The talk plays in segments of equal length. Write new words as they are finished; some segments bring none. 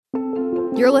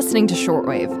You're listening to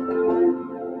Shortwave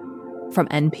from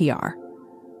NPR.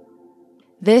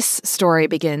 This story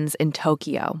begins in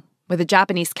Tokyo with a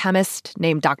Japanese chemist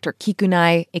named Dr.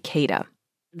 Kikunai Ikeda.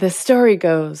 The story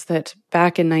goes that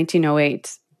back in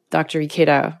 1908, Dr.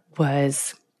 Ikeda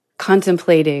was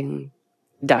contemplating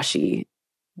dashi.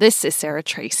 This is Sarah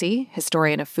Tracy,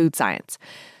 historian of food science.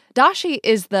 Dashi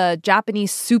is the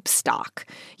Japanese soup stock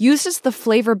used as the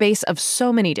flavor base of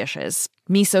so many dishes.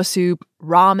 Miso soup,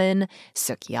 ramen,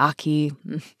 sukiyaki.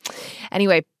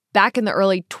 Anyway, back in the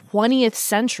early 20th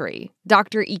century,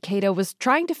 Dr. Ikeda was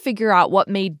trying to figure out what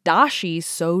made dashi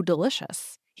so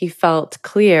delicious. He felt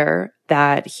clear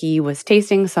that he was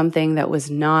tasting something that was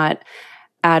not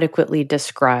adequately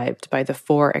described by the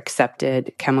 4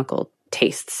 accepted chemical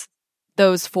tastes.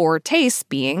 Those 4 tastes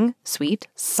being sweet,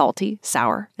 salty,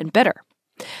 sour, and bitter.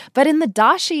 But in the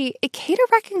dashi, Ikeda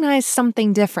recognized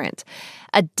something different,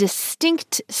 a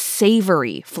distinct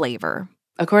savory flavor.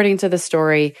 According to the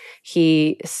story,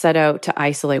 he set out to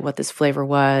isolate what this flavor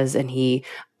was, and he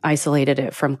isolated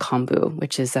it from kombu,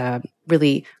 which is a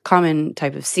really common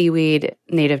type of seaweed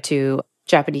native to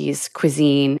Japanese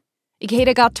cuisine.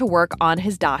 Ikeda got to work on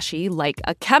his dashi like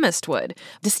a chemist would,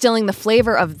 distilling the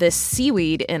flavor of this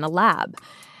seaweed in a lab,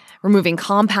 removing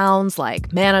compounds like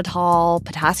mannitol,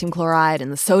 potassium chloride,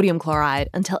 and the sodium chloride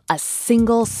until a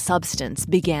single substance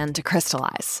began to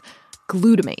crystallize: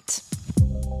 glutamate.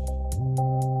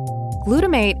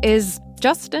 Glutamate is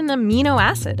just an amino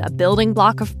acid, a building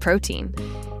block of protein.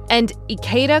 And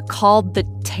Ikeda called the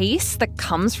taste that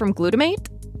comes from glutamate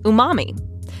umami.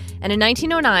 And in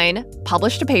 1909,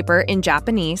 published a paper in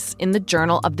Japanese in the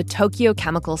Journal of the Tokyo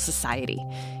Chemical Society.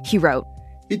 He wrote,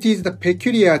 "It is the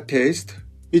peculiar taste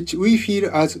which we feel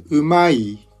as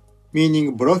umai,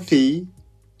 meaning brothy,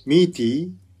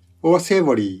 meaty, or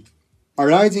savory,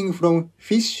 arising from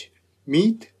fish,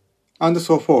 meat, and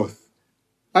so forth.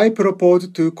 I propose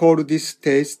to call this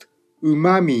taste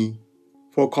umami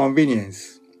for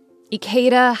convenience."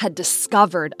 Ikeda had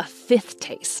discovered a 5th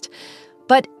taste,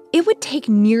 but it would take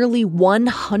nearly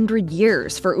 100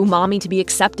 years for umami to be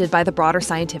accepted by the broader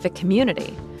scientific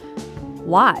community.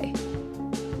 Why?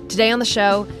 Today on the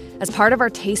show, as part of our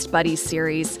Taste Buddies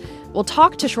series, we'll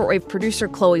talk to Shortwave producer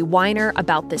Chloe Weiner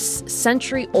about this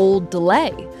century-old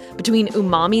delay between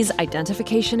umami's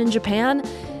identification in Japan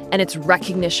and its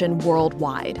recognition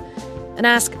worldwide, and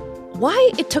ask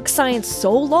why it took science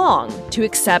so long to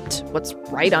accept what's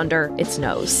right under its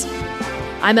nose.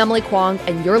 I'm Emily Kwong,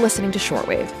 and you're listening to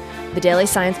Shortwave, the daily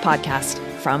science podcast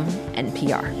from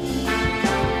NPR.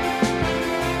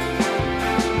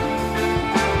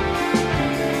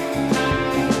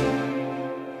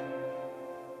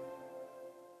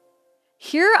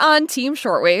 Here on Team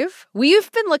Shortwave,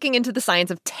 we've been looking into the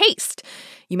science of taste.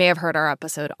 You may have heard our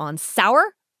episode on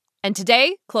sour. And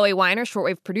today, Chloe Weiner,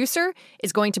 Shortwave producer,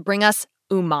 is going to bring us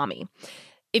umami.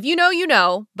 If you know, you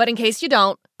know, but in case you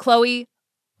don't, Chloe,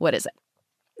 what is it?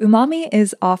 Umami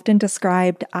is often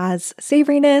described as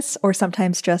savoriness or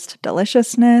sometimes just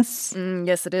deliciousness.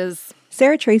 Yes, it is.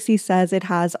 Sarah Tracy says it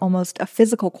has almost a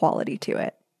physical quality to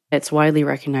it. It's widely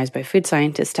recognized by food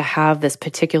scientists to have this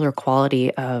particular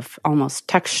quality of almost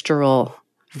textural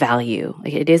value.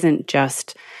 Like, it isn't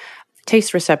just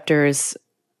taste receptors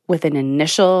with an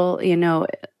initial,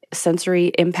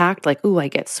 sensory impact, like, ooh, I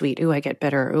get sweet, ooh, I get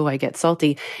bitter, ooh, I get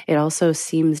salty. It also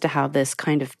seems to have this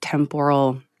kind of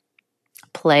temporal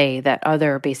play that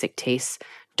other basic tastes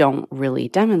don't really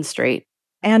demonstrate.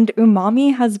 And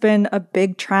umami has been a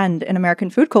big trend in American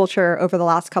food culture over the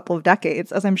last couple of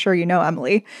decades, as I'm sure you know,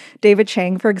 Emily. David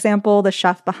Chang, for example, the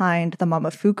chef behind the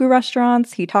Momofuku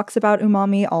restaurants, he talks about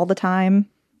umami all the time.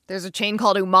 There's a chain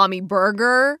called Umami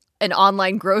Burger, an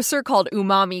online grocer called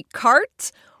Umami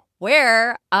Cart,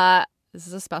 where, this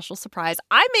is a special surprise,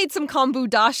 I made some kombu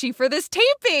dashi for this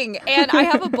taping, and I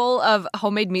have a bowl of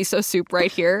homemade miso soup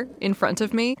right here in front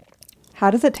of me. How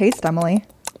does it taste, Emily?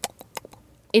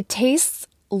 It tastes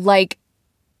like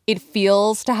it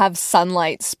feels to have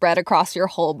sunlight spread across your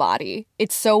whole body.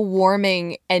 It's so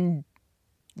warming and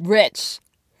rich.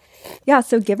 Yeah,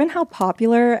 so given how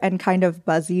popular and kind of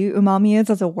buzzy umami is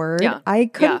as a word, I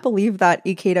couldn't believe that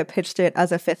Ikeda pitched it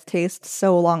as a 5th taste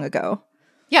so long ago.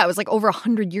 Yeah, it was like over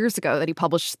 100 years ago that he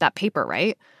published that paper,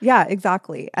 right? Yeah,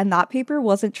 exactly. And that paper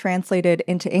wasn't translated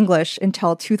into English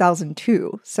until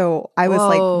 2002. So I was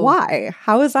like, why?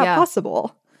 How is that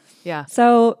possible? Yeah.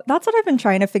 So that's what I've been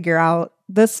trying to figure out.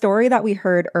 The story that we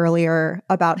heard earlier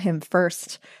about him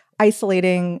first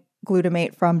isolating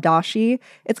glutamate from dashi,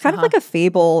 it's kind of like a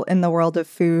fable in the world of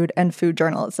food and food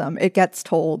journalism. It gets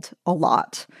told a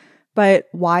lot. But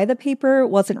why the paper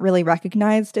wasn't really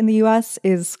recognized in the US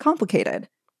is complicated.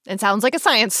 It sounds like a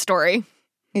science story.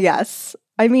 Yes.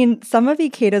 I mean, some of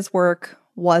Ikeda's work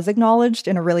was acknowledged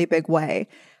in a really big way.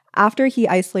 After he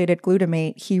isolated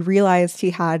glutamate, he realized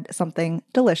he had something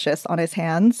delicious on his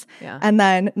hands. Yeah. And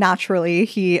then, naturally,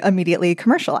 he immediately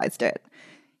commercialized it.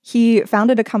 He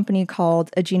founded a company called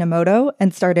Ajinomoto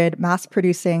and started mass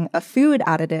producing a food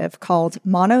additive called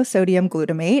monosodium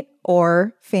glutamate,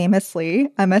 or famously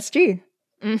MSG.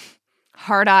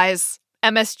 Hard eyes.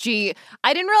 MSG.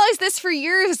 I didn't realize this for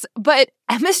years, but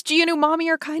MSG and umami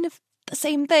are kind of the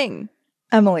same thing.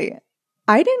 Emily,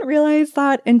 I didn't realize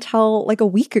that until like a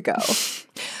week ago.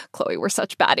 Chloe, we're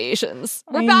such bad Asians.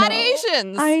 We're I bad know.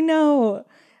 Asians. I know.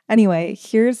 Anyway,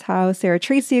 here's how Sarah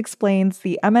Tracy explains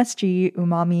the MSG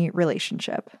umami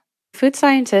relationship. Food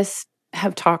scientists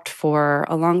have talked for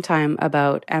a long time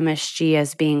about MSG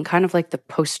as being kind of like the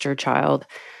poster child,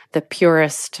 the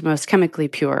purest, most chemically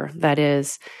pure, that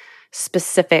is,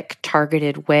 specific,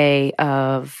 targeted way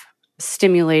of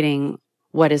stimulating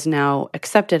what is now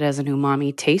accepted as an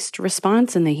umami taste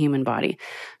response in the human body.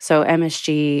 So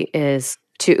MSG is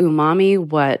to umami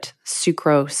what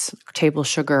sucrose, table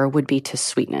sugar, would be to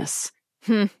sweetness.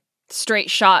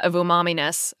 Straight shot of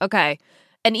umami-ness. Okay.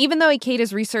 And even though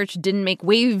Ikeda's research didn't make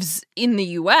waves in the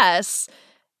US,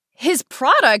 his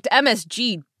product,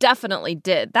 MSG, definitely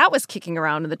did. That was kicking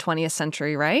around in the 20th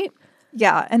century, right?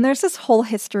 Yeah, and there's this whole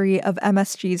history of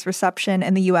MSG's reception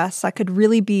in the US that could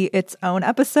really be its own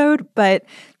episode, but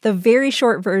the very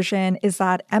short version is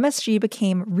that MSG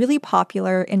became really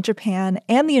popular in Japan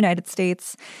and the United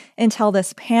States until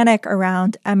this panic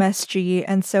around MSG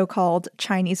and so-called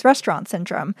Chinese restaurant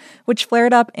syndrome, which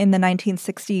flared up in the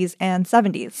 1960s and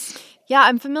 70s. Yeah,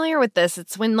 I'm familiar with this.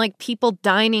 It's when like people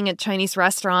dining at Chinese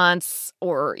restaurants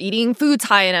or eating foods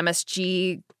high in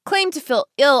MSG claim to feel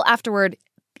ill afterward,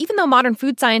 even though modern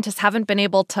food scientists haven't been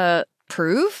able to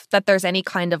prove that there's any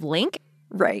kind of link.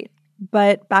 Right.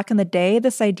 But back in the day,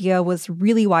 this idea was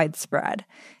really widespread.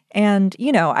 And,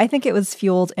 you know, I think it was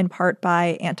fueled in part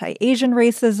by anti-Asian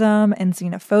racism and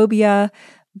xenophobia,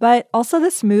 but also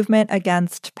this movement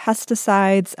against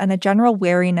pesticides and a general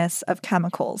wariness of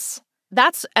chemicals.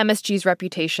 That's MSG's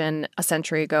reputation a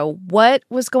century ago. What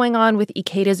was going on with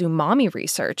Ikeda's umami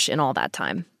research in all that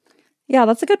time? Yeah,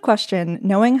 that's a good question.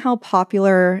 Knowing how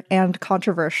popular and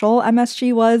controversial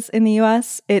MSG was in the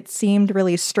US, it seemed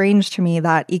really strange to me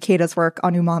that Ikeda's work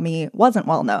on umami wasn't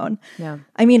well known. Yeah.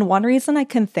 I mean, one reason I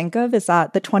can think of is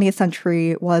that the 20th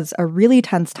century was a really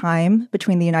tense time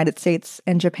between the United States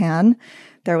and Japan.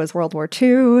 There was World War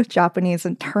II, Japanese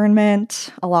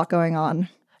internment, a lot going on.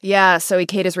 Yeah, so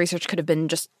Ikeda's research could have been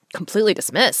just completely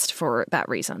dismissed for that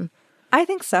reason. I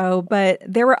think so, but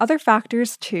there were other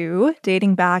factors too,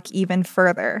 dating back even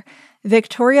further.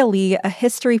 Victoria Lee, a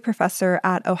history professor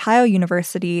at Ohio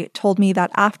University, told me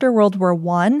that after World War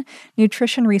I,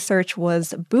 nutrition research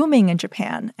was booming in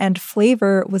Japan, and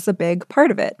flavor was a big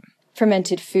part of it.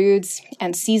 Fermented foods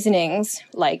and seasonings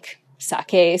like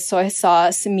sake, soy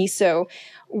sauce, miso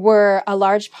were a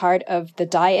large part of the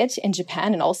diet in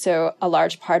Japan and also a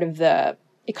large part of the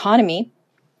economy.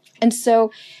 And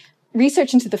so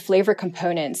research into the flavor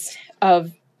components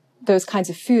of those kinds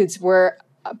of foods were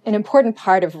an important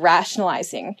part of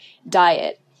rationalizing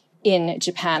diet in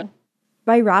Japan.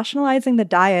 By rationalizing the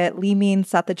diet, Lee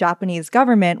means that the Japanese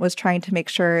government was trying to make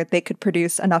sure they could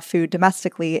produce enough food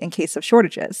domestically in case of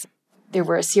shortages. There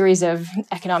were a series of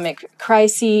economic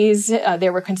crises.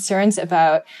 There were concerns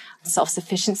about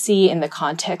self-sufficiency in the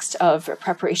context of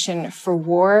preparation for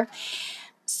war.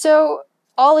 So,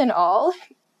 all in all,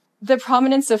 the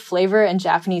prominence of flavor in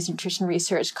Japanese nutrition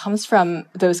research comes from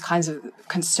those kinds of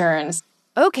concerns.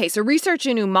 Okay, so research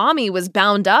in umami was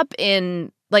bound up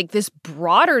in like this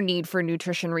broader need for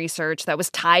nutrition research that was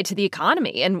tied to the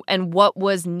economy and what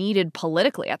was needed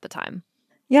politically at the time.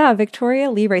 Yeah,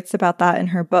 Victoria Lee writes about that in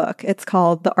her book. It's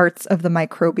called The Arts of the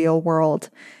Microbial World.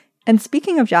 And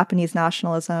speaking of Japanese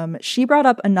nationalism, she brought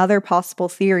up another possible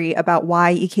theory about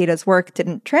why Ikeda's work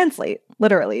didn't translate,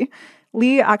 literally.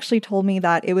 Lee actually told me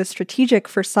that it was strategic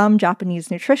for some Japanese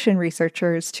nutrition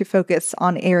researchers to focus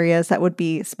on areas that would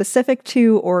be specific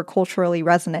to or culturally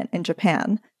resonant in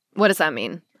Japan. What does that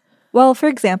mean? Well, for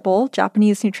example,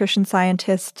 Japanese nutrition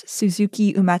scientist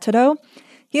Suzuki Umetaro,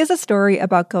 he has a story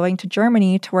about going to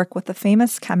Germany to work with the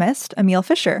famous chemist Emil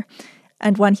Fischer.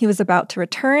 And when he was about to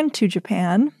return to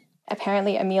Japan,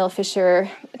 apparently Emil Fischer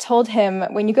told him,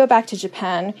 when you go back to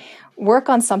Japan, work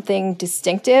on something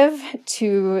distinctive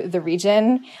to the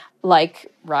region, like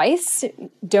rice.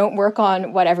 Don't work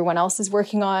on what everyone else is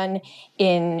working on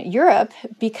in Europe,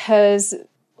 because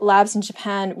labs in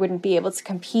Japan wouldn't be able to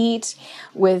compete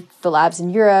with the labs in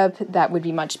Europe that would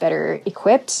be much better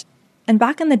equipped. And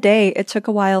back in the day, it took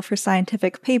a while for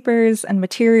scientific papers and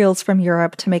materials from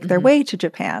Europe to make their way to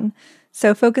Japan.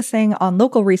 So focusing on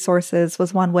local resources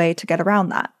was one way to get around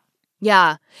that.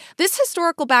 Yeah. This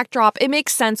historical backdrop, it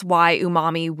makes sense why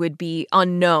umami would be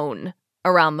unknown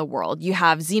around the world. You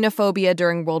have xenophobia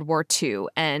during World War II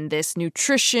and this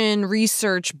nutrition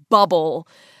research bubble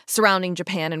surrounding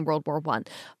Japan in World War I.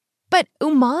 But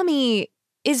umami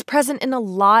is present in a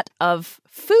lot of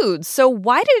foods. So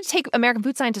why did it take American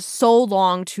food scientists so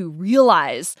long to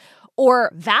realize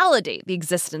or validate the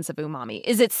existence of umami?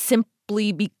 Is it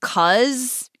simply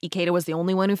because Ikeda was the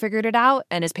only one who figured it out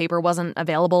and his paper wasn't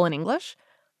available in English?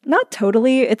 Not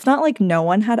totally. It's not like no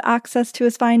one had access to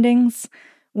his findings.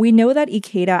 We know that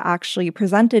Ikeda actually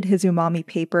presented his umami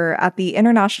paper at the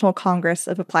International Congress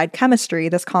of Applied Chemistry,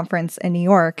 this conference in New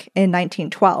York, in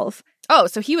 1912. Oh,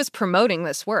 so he was promoting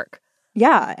this work.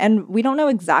 Yeah, and we don't know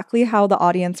exactly how the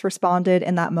audience responded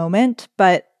in that moment,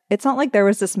 but it's not like there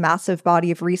was this massive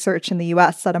body of research in the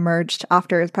US that emerged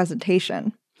after his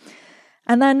presentation.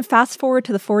 And then fast forward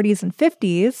to the 40s and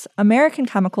 50s, American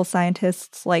chemical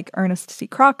scientists like Ernest C.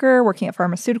 Crocker, working at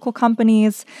pharmaceutical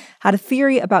companies, had a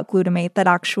theory about glutamate that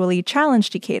actually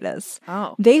challenged Ikeda's.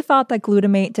 Oh. They thought that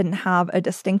glutamate didn't have a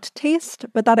distinct taste,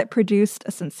 but that it produced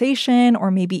a sensation or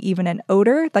maybe even an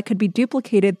odor that could be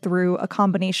duplicated through a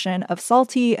combination of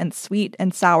salty and sweet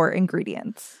and sour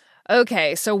ingredients.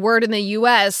 Okay, so word in the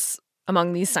US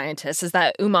among these scientists is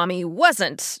that umami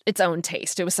wasn't its own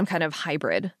taste. It was some kind of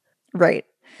hybrid. Right.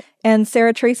 And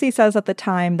Sarah Tracy says at the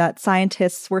time that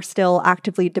scientists were still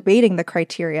actively debating the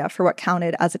criteria for what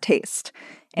counted as a taste.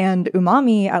 And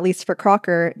umami, at least for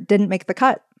Crocker, didn't make the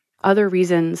cut. Other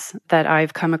reasons that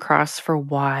I've come across for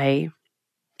why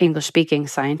English-speaking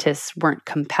scientists weren't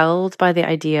compelled by the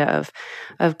idea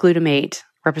of glutamate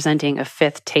representing a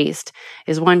fifth taste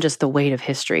is one, just the weight of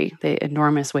history, the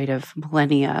enormous weight of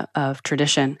millennia of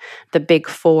tradition. The big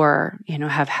four,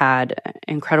 have had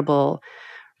incredible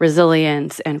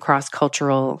resilience and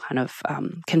cross-cultural kind of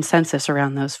consensus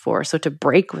around those four. So to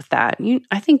break with that,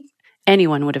 I think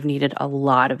anyone would have needed a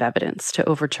lot of evidence to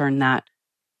overturn that.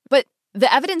 But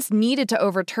the evidence needed to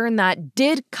overturn that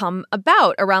did come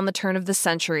about around the turn of the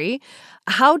century.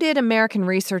 How did American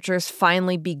researchers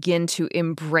finally begin to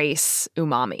embrace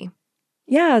umami?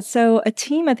 Yeah, so a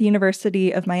team at the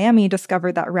University of Miami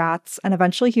discovered that rats, and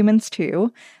eventually humans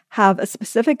too, have a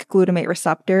specific glutamate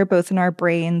receptor both in our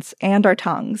brains and our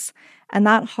tongues. And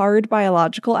that hard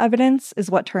biological evidence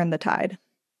is what turned the tide.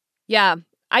 Yeah,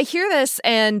 I hear this,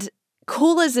 and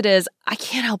cool as it is, I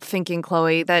can't help thinking,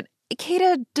 Chloe, that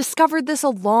Ikeda discovered this a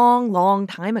long, long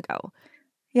time ago.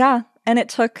 Yeah, and it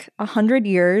took 100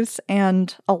 years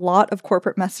and a lot of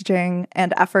corporate messaging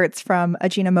and efforts from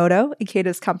Ajinomoto,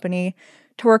 Ikeda's company,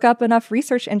 to work up enough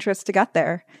research interest to get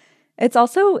there. It's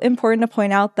also important to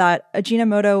point out that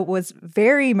Ajinomoto was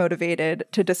very motivated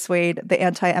to dissuade the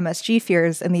anti-MSG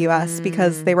fears in the US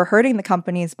because they were hurting the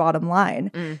company's bottom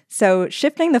line. So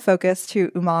shifting the focus to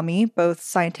umami, both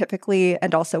scientifically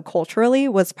and also culturally,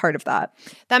 was part of that.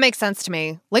 That makes sense to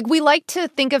me. Like, we like to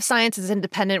think of science as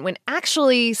independent when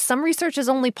actually some research is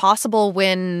only possible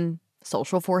when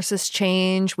social forces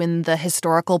change, when the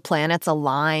historical planets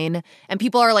align, and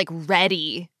people are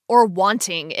ready or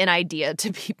wanting an idea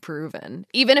to be proven,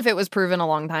 even if it was proven a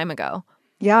long time ago.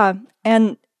 Yeah,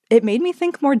 and it made me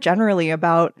think more generally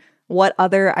about what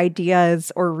other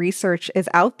ideas or research is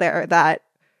out there that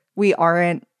we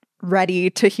aren't ready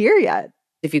to hear yet.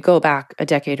 If you go back a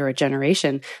decade or a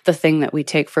generation, the thing that we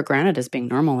take for granted as being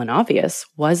normal and obvious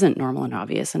wasn't normal and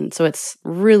obvious. And so it's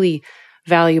really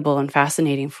valuable and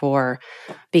fascinating for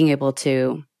being able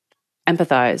to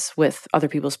empathize with other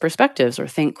people's perspectives or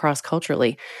think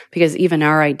cross-culturally, because even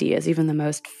our ideas, even the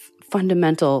most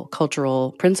fundamental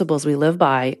cultural principles we live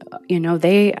by,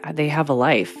 they have a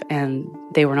life, and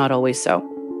they were not always so.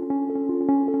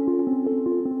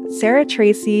 Sarah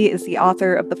Tracy is the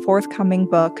author of the forthcoming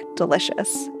book,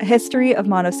 Delicious, A History of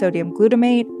Monosodium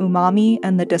Glutamate, Umami,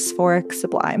 and the Dysphoric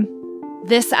Sublime.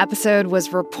 This episode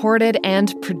was reported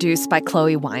and produced by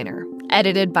Chloe Weiner,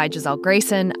 edited by Giselle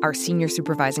Grayson, our senior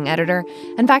supervising editor,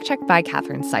 and fact-checked by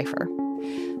Catherine Cipher.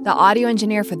 The audio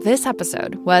engineer for this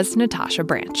episode was Natasha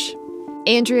Branch.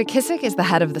 Andrea Kissick is the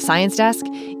head of the science desk.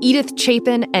 Edith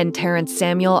Chapin and Terrence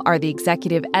Samuel are the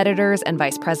executive editors and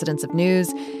vice presidents of news.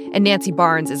 And Nancy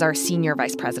Barnes is our senior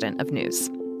vice president of news.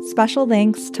 Special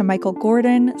thanks to Michael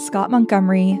Gordon, Scott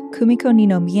Montgomery, Kumiko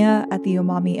Ninomiya at the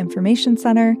Umami Information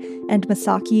Center, and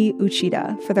Masaki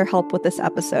Uchida for their help with this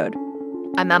episode.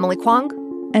 I'm Emily Kwong.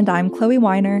 And I'm Chloe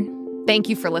Weiner. Thank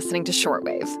you for listening to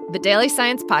Shortwave, the daily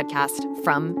science podcast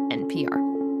from NPR.